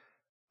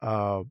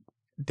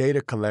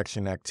data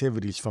collection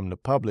activities from the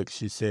public,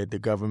 she said the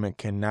government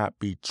cannot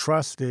be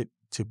trusted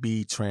to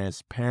be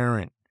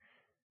transparent.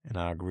 And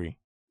I agree.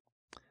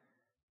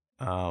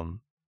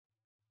 I'm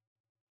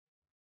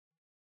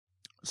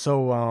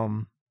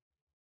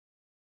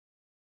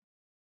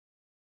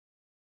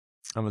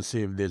going to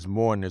see if there's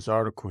more in this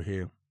article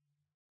here.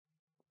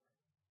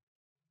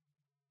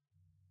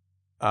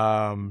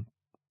 I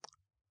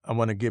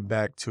want to get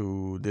back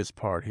to this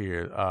part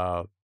here.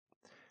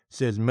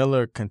 Says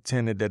Miller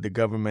contended that the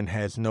government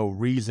has no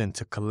reason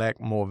to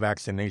collect more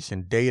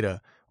vaccination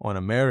data on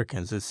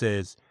Americans. It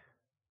says,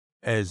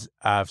 as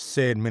I've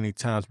said many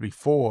times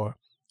before,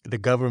 the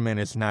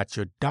government is not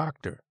your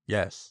doctor.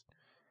 Yes.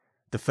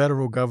 The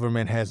federal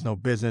government has no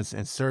business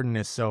inserting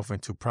itself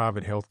into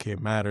private healthcare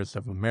matters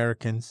of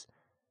Americans.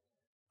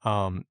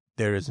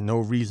 There is no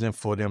reason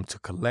for them to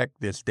collect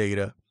this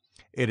data.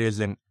 It is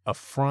an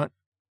affront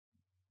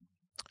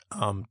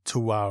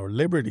to our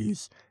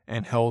liberties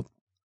and health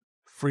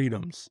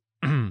freedoms,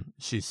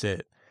 she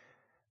said.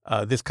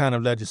 This kind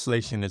of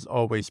legislation is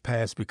always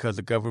passed because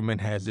the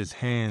government has its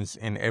hands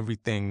in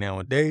everything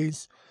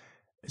nowadays.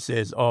 It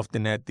says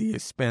often at the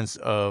expense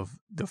of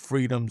the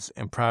freedoms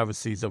and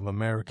privacies of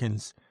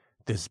Americans.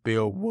 This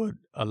bill would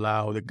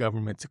allow the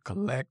government to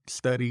collect,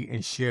 study,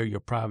 and share your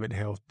private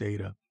health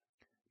data.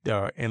 There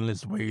are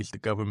endless ways the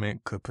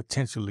government could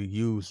potentially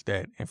use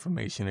that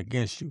information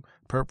against you,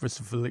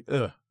 purposefully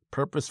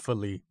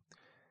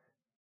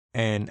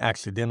and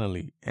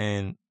accidentally.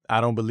 And I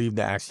don't believe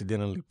the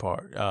accidentally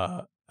part.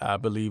 I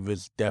believe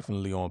it's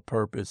definitely on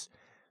purpose.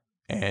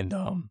 And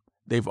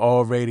they've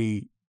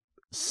already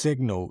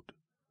signaled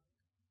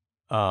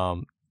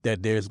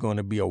that there's going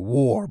to be a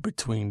war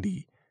between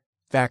the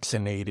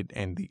vaccinated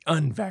and the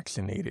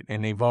unvaccinated.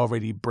 And they've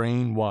already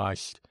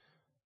brainwashed.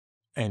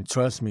 And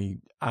trust me,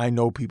 I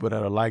know people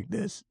that are like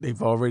this.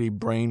 They've already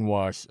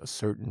brainwashed a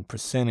certain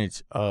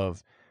percentage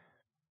of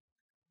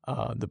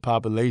the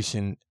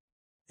population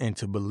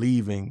into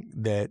believing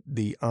that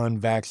the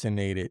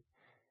unvaccinated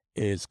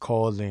is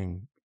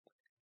causing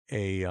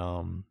a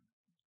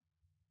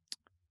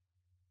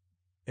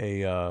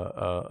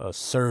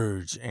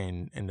surge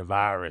in the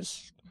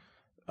virus,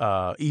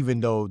 even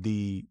though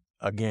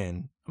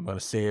again, I'm going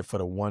to say it for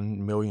the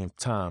 1 millionth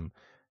time,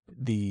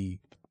 the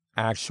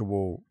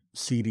actual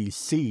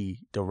CDC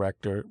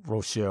director,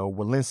 Rochelle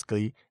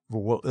Walensky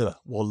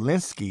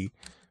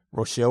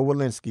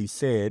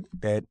said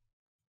that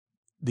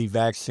the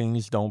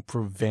vaccines don't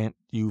prevent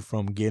you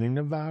from getting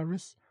the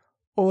virus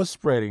or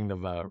spreading the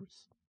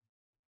virus.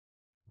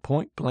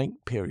 Point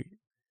blank, period.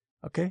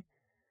 Okay?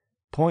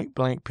 Point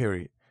blank,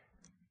 period.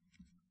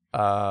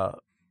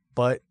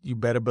 But you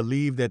better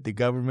believe that the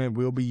government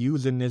will be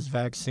using this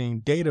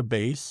vaccine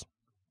database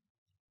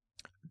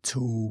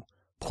to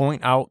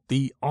point out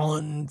the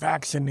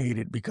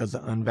unvaccinated, because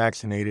the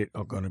unvaccinated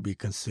are going to be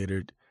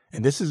considered,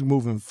 and this is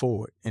moving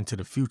forward into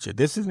the future.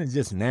 This isn't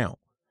just now.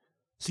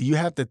 So you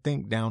have to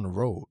think down the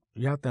road.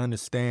 You have to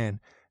understand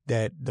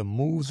that the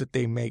moves that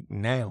they make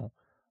now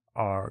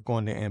are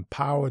going to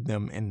empower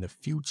them in the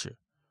future.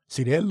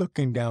 See, they're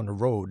looking down the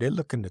road. They're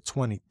looking to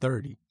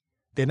 2030.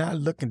 They're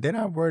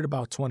not worried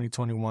about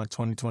 2021,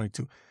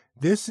 2022.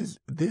 This is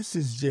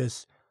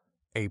just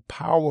a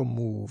power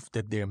move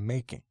that they're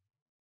making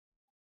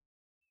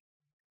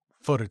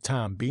for the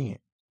time being.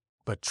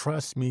 But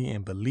trust me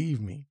and believe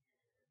me,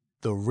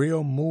 the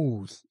real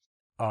moves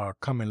are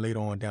coming later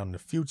on down in the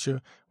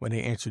future when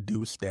they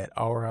introduce that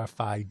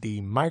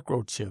RFID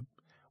microchip,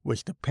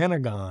 which the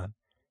Pentagon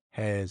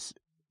has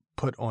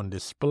put on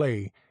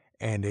display,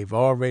 and they've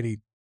already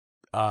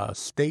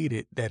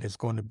stated that it's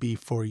going to be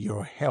for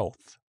your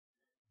health.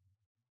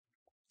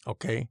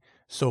 Okay,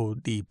 so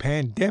the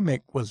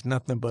pandemic was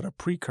nothing but a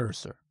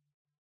precursor.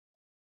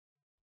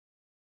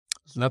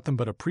 It's nothing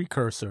but a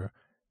precursor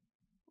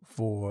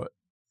for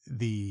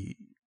the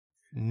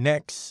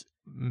next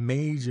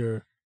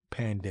major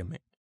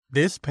pandemic.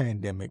 This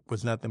pandemic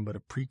was nothing but a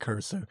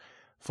precursor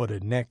for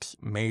the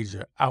next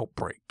major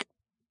outbreak,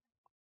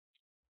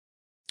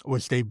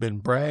 which they've been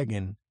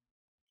bragging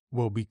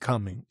will be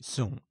coming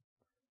soon.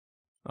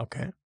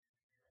 Okay.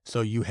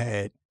 So you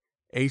had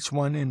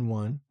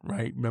H1N1,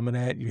 right? Remember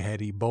that? You had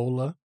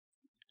Ebola.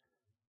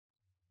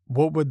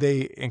 What were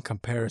they in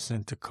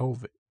comparison to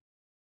COVID?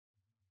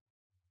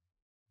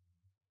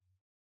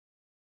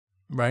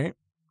 Right?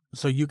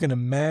 So you can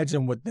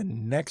imagine what the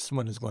next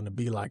one is going to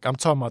be like. I'm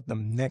talking about the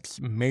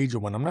next major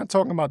one. I'm not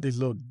talking about these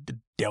little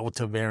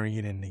Delta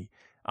variant and the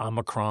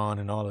Omicron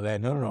and all of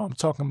that. No. I'm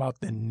talking about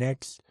the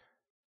next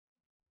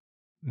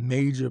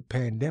major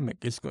pandemic.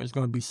 It's going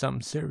to be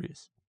something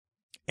serious.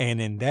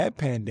 And in that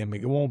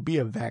pandemic, it won't be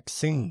a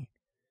vaccine.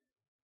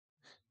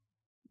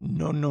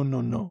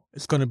 No.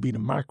 It's going to be the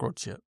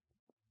microchip.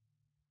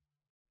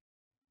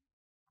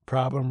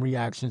 Problem,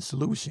 reaction,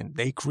 solution.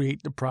 They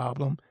create the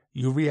problem.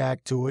 You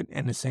react to it,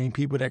 and the same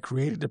people that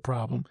created the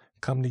problem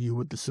come to you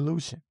with the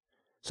solution.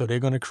 So they're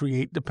going to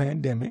create the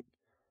pandemic.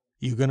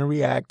 You're going to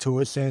react to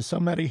it saying,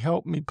 somebody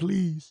help me,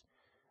 please.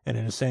 And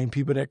then the same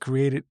people that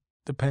created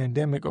the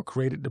pandemic or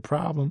created the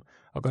problem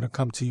are going to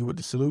come to you with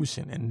the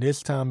solution. And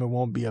this time it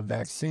won't be a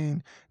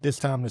vaccine. This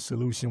time the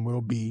solution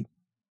will be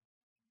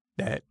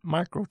that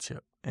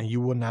microchip. And you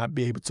will not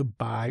be able to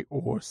buy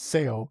or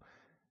sell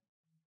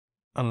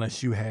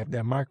unless you have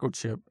that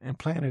microchip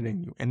implanted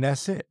in you. And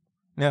that's it.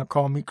 Now,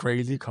 call me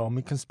crazy, call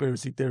me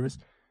conspiracy theorist,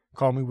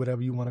 call me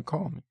whatever you want to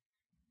call me.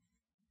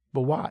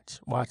 But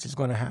watch, it's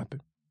going to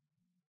happen.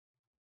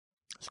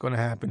 It's going to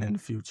happen in the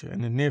future,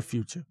 in the near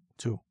future,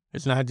 too.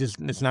 It's not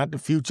the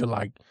future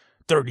like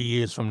 30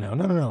 years from now.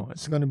 No.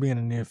 It's going to be in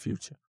the near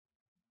future.